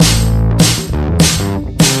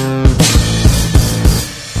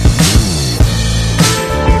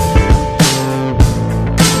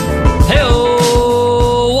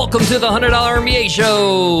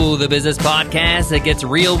Show, the business podcast that gets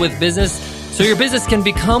real with business so your business can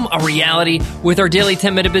become a reality with our daily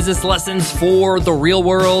 10-minute business lessons for the real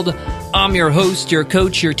world. I'm your host, your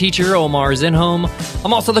coach, your teacher, Omar Zinhom.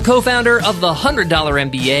 I'm also the co-founder of the $100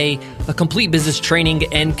 MBA, a complete business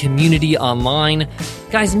training and community online.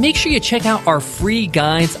 Guys, make sure you check out our free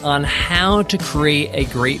guides on how to create a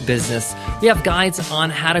great business. We have guides on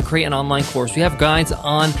how to create an online course. We have guides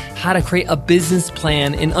on how to create a business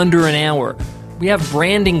plan in under an hour. We have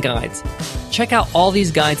branding guides. Check out all these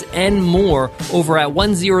guides and more over at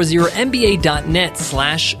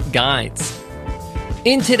 100mba.net/guides.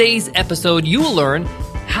 In today's episode, you will learn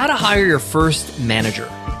how to hire your first manager.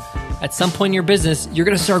 At some point in your business, you're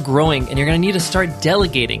going to start growing and you're going to need to start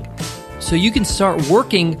delegating so you can start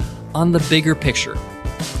working on the bigger picture.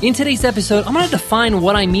 In today's episode, I'm going to define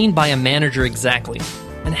what I mean by a manager exactly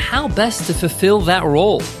and how best to fulfill that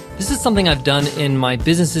role. This is something I've done in my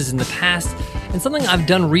businesses in the past and something I've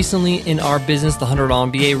done recently in our business, the $100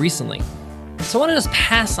 MBA recently. So I want to just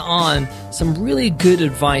pass on some really good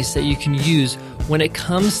advice that you can use when it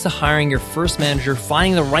comes to hiring your first manager,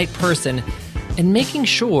 finding the right person, and making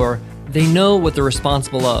sure they know what they're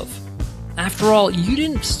responsible of. After all, you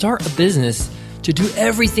didn't start a business to do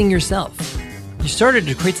everything yourself. You started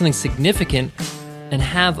to create something significant and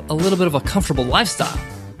have a little bit of a comfortable lifestyle.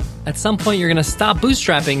 At some point, you're going to stop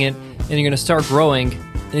bootstrapping it and you're going to start growing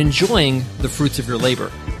and enjoying the fruits of your labor.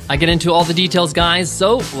 I get into all the details, guys,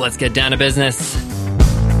 so let's get down to business.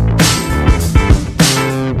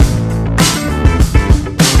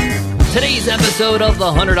 Today's episode of the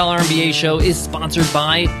 $100 MBA Show is sponsored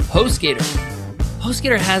by HostGator.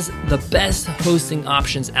 HostGator has the best hosting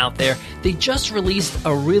options out there. They just released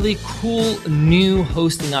a really cool new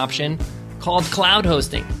hosting option called cloud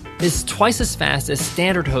hosting. It's twice as fast as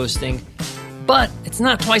standard hosting, but it's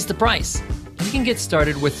not twice the price. You can get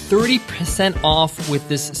started with 30% off with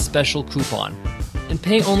this special coupon and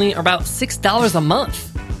pay only about $6 a month.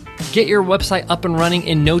 Get your website up and running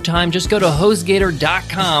in no time. Just go to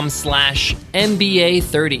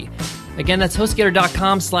hostgator.com/MBA30. Again, that's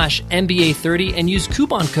hostgator.com/MBA30 and use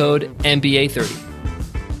coupon code MBA30.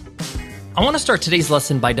 I want to start today's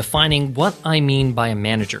lesson by defining what I mean by a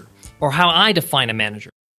manager, or how I define a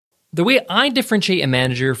manager. The way I differentiate a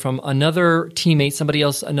manager from another teammate, somebody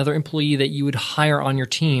else, another employee that you would hire on your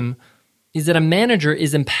team, is that a manager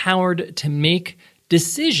is empowered to make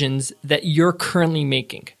decisions that you're currently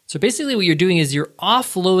making. So basically what you're doing is you're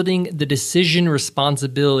offloading the decision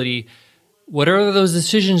responsibility, whatever those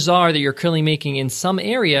decisions are that you're currently making in some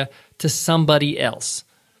area, to somebody else.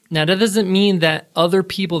 Now, that doesn't mean that other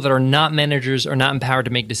people that are not managers are not empowered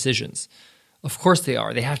to make decisions. Of course they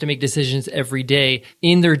are. They have to make decisions every day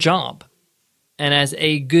in their job. And as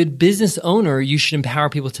a good business owner, you should empower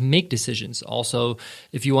people to make decisions. Also,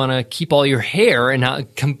 if you want to keep all your hair and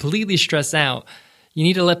not completely stress out, you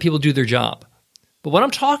need to let people do their job. But what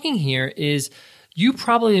I'm talking here is you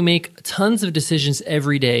probably make tons of decisions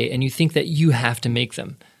every day and you think that you have to make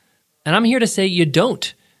them. And I'm here to say you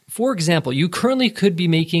don't. For example, you currently could be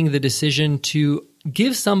making the decision to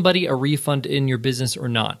give somebody a refund in your business or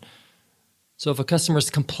not. So if a customer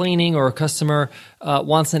is complaining or a customer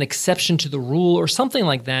wants an exception to the rule or something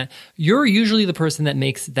like that, you're usually the person that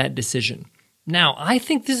makes that decision. Now, I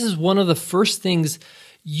think this is one of the first things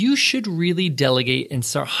you should really delegate and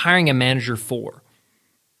start hiring a manager for.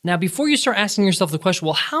 Now, before you start asking yourself the question,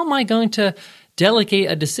 well, how am I going to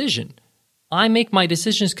delegate a decision? I make my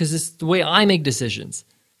decisions because it's the way I make decisions.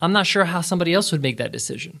 I'm not sure how somebody else would make that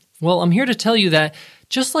decision. Well, I'm here to tell you that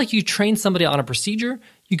just like you train somebody on a procedure,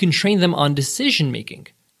 you can train them on decision making.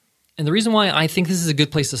 And the reason why I think this is a good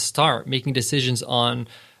place to start making decisions on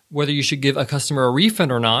whether you should give a customer a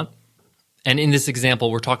refund or not, and in this example,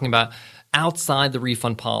 we're talking about outside the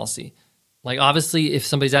refund policy. Like obviously, if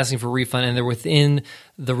somebody's asking for a refund and they're within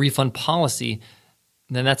the refund policy,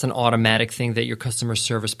 then that's an automatic thing that your customer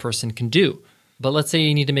service person can do. But let's say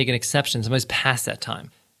you need to make an exception, somebody's past that time.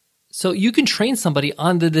 So you can train somebody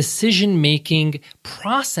on the decision-making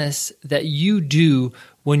process that you do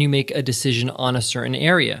when you make a decision on a certain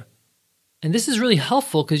area. And this is really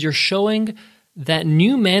helpful because you're showing that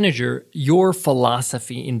new manager your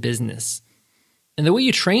philosophy in business. And the way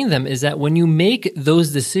you train them is that when you make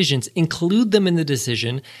those decisions, include them in the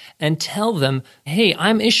decision and tell them, hey,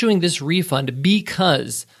 I'm issuing this refund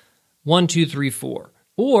because 1, 2, 3, 4.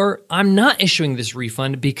 Or I'm not issuing this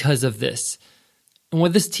refund because of this. And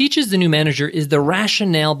what this teaches the new manager is the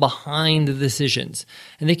rationale behind the decisions.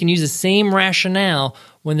 And they can use the same rationale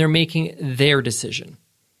when they're making their decision.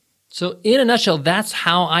 So in a nutshell, that's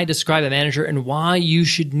how I describe a manager and why you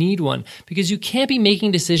should need one. Because you can't be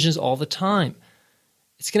making decisions all the time.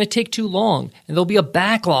 It's going to take too long, and there'll be a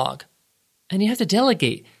backlog. And you have to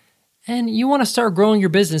delegate. And you want to start growing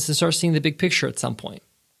your business and start seeing the big picture at some point.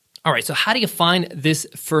 All right, so how do you find this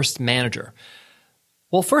first manager?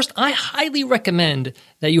 Well, first, I highly recommend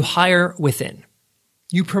that you hire within.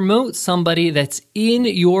 You promote somebody that's in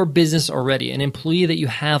your business already, an employee that you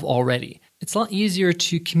have already. It's a lot easier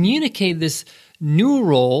to communicate this new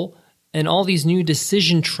role and all these new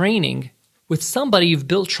decision training with somebody you've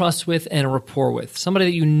built trust with and a rapport with, somebody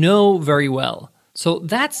that you know very well. So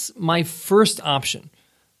that's my first option.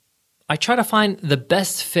 I try to find the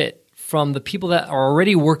best fit from the people that are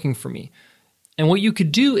already working for me. And what you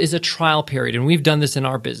could do is a trial period, and we've done this in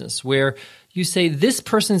our business, where you say, this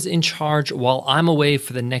person's in charge while I'm away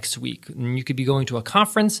for the next week. And you could be going to a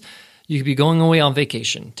conference, you could be going away on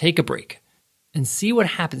vacation. Take a break and see what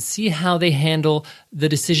happens. See how they handle the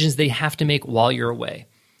decisions they have to make while you're away.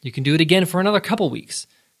 You can do it again for another couple weeks,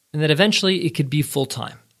 and then eventually it could be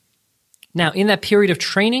full-time. Now, in that period of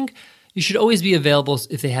training, you should always be available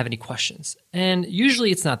if they have any questions. And usually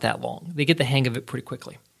it's not that long. They get the hang of it pretty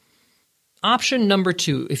quickly. Option number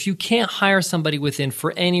 2, if you can't hire somebody within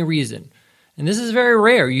for any reason, and this is very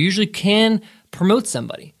rare, you usually can promote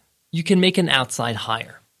somebody, you can make an outside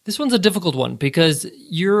hire. This one's a difficult one because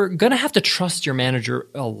you're going to have to trust your manager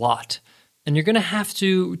a lot. And you're going to have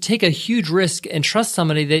to take a huge risk and trust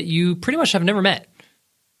somebody that you pretty much have never met.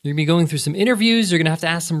 You're going to be going through some interviews. You're going to have to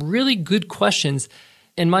ask some really good questions.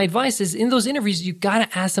 And my advice is in those interviews, you got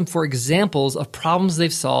to ask them for examples of problems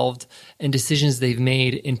they've solved and decisions they've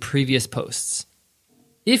made in previous posts.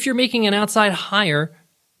 If you're making an outside hire,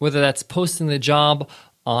 whether that's posting the job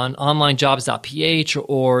on onlinejobs.ph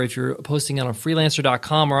or if you're posting it on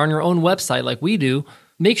freelancer.com or on your own website like we do,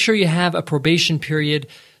 make sure you have a probation period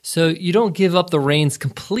so you don't give up the reins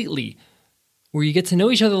completely, where you get to know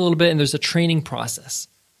each other a little bit and there's a training process.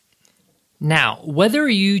 Now, whether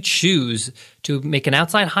you choose to make an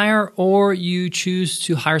outside hire or you choose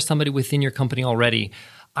to hire somebody within your company already,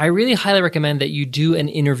 I really highly recommend that you do an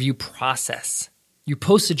interview process. You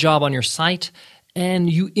post a job on your site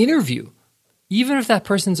and you interview, even if that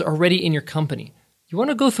person's already in your company. You want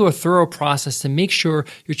to go through a thorough process to make sure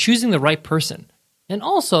you're choosing the right person. And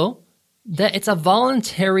also that it's a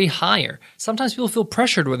voluntary hire. Sometimes people feel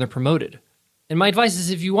pressured when they're promoted. And my advice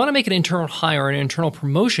is if you want to make an internal hire or an internal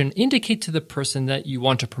promotion, indicate to the person that you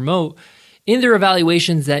want to promote in their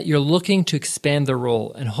evaluations that you're looking to expand their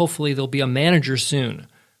role, and hopefully they'll be a manager soon.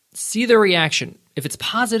 See their reaction. If it's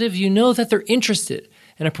positive, you know that they're interested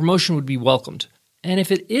and a promotion would be welcomed. And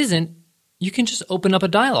if it isn't, you can just open up a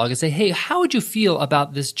dialogue and say, hey, how would you feel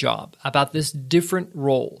about this job, about this different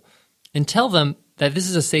role? And tell them that this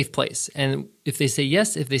is a safe place. And if they say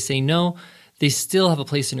yes, if they say no, they still have a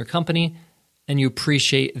place in your company and you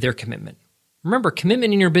appreciate their commitment. Remember,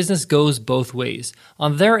 commitment in your business goes both ways,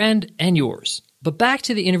 on their end and yours. But back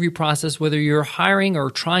to the interview process, whether you're hiring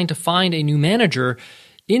or trying to find a new manager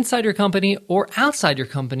inside your company or outside your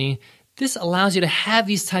company, this allows you to have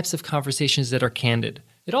these types of conversations that are candid.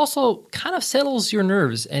 It also kind of settles your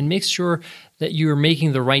nerves and makes sure that you're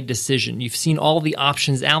making the right decision. You've seen all the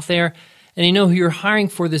options out there, and you know who you're hiring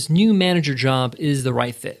for this new manager job is the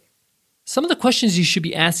right fit. Some of the questions you should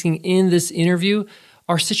be asking in this interview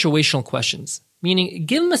are situational questions, meaning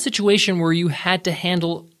give them a situation where you had to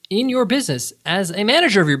handle in your business as a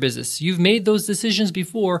manager of your business. You've made those decisions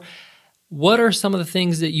before. What are some of the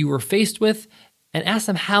things that you were faced with? And ask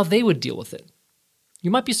them how they would deal with it.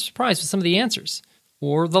 You might be surprised with some of the answers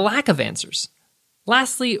or the lack of answers.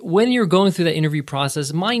 Lastly, when you're going through that interview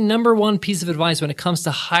process, my number one piece of advice when it comes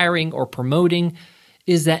to hiring or promoting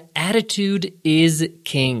is that attitude is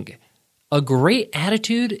king. A great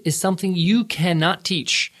attitude is something you cannot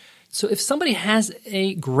teach. So if somebody has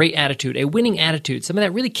a great attitude, a winning attitude, somebody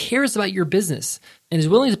that really cares about your business and is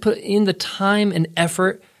willing to put in the time and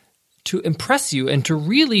effort to impress you and to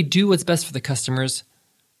really do what's best for the customers,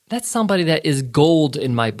 that's somebody that is gold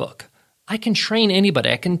in my book. I can train anybody.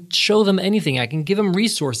 I can show them anything. I can give them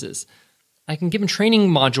resources. I can give them training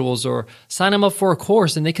modules or sign them up for a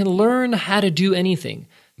course and they can learn how to do anything.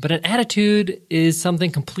 But an attitude is something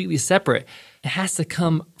completely separate. It has to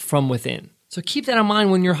come from within. So keep that in mind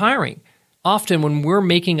when you're hiring. Often when we're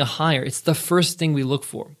making a hire, it's the first thing we look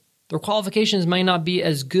for. Their qualifications might not be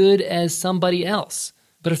as good as somebody else,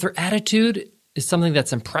 but if their attitude is something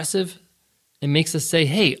that's impressive, it makes us say,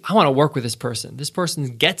 hey, I want to work with this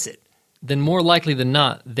person gets it, then more likely than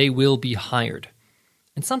not, they will be hired.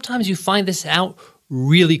 And sometimes you find this out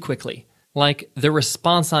really quickly, like their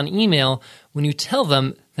response on email when you tell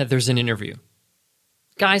them that there's an interview.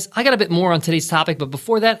 Guys, I got a bit more on today's topic, but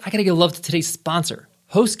before that, I got to give love to today's sponsor,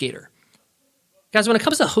 HostGator. Guys, when it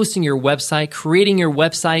comes to hosting your website, creating your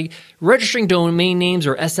website, registering domain names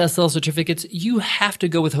or SSL certificates, you have to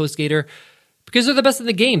go with HostGator because they're the best in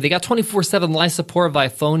the game. They got 24/7 live support via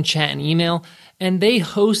phone, chat, and email, and they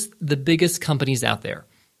host the biggest companies out there.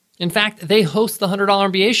 In fact, they host the $100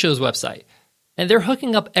 MBA Show's website, and they're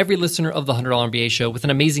hooking up every listener of the $100 MBA Show with an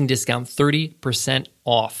amazing discount, 30%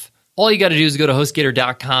 off. All you got to do is go to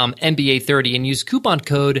HostGator.com, MBA30, and use coupon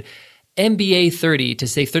code MBA30 to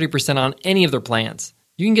save 30% on any of their plans.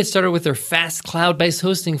 You can get started with their fast cloud-based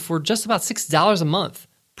hosting for just about $6 a month.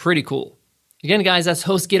 Pretty cool. Again, guys, that's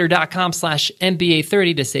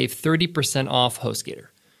HostGator.com/MBA30 to save 30% off HostGator.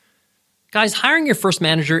 Guys, hiring your first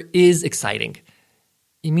manager is exciting.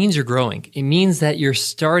 It means you're growing. It means that you're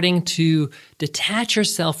starting to detach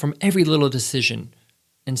yourself from every little decision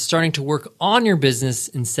and starting to work on your business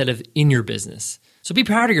instead of in your business. So be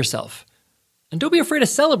proud of yourself. And don't be afraid to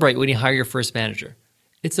celebrate when you hire your first manager.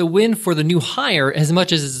 It's a win for the new hire as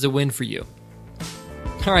much as it's a win for you.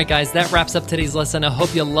 All right, guys, that wraps up today's lesson. I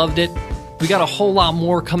hope you loved it. We got a whole lot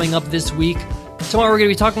more coming up this week. Tomorrow, we're going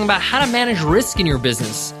to be talking about how to manage risk in your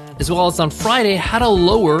business, as well as on Friday, how to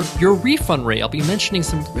lower your refund rate. I'll be mentioning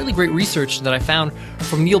some really great research that I found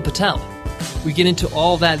from Neil Patel. We get into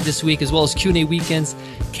all that this week, as well as Q&A weekends.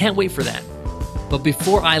 Can't wait for that. But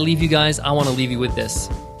before I leave you guys, I want to leave you with this.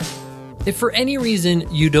 If for any reason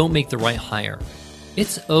you don't make the right hire,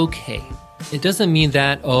 it's okay. It doesn't mean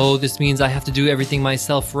that, this means I have to do everything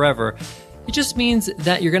myself forever. It just means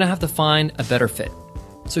that you're going to have to find a better fit.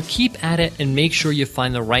 So keep at it and make sure you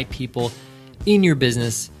find the right people in your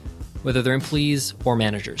business, whether they're employees or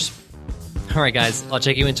managers. All right, guys, I'll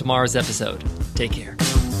check you in tomorrow's episode. Take care.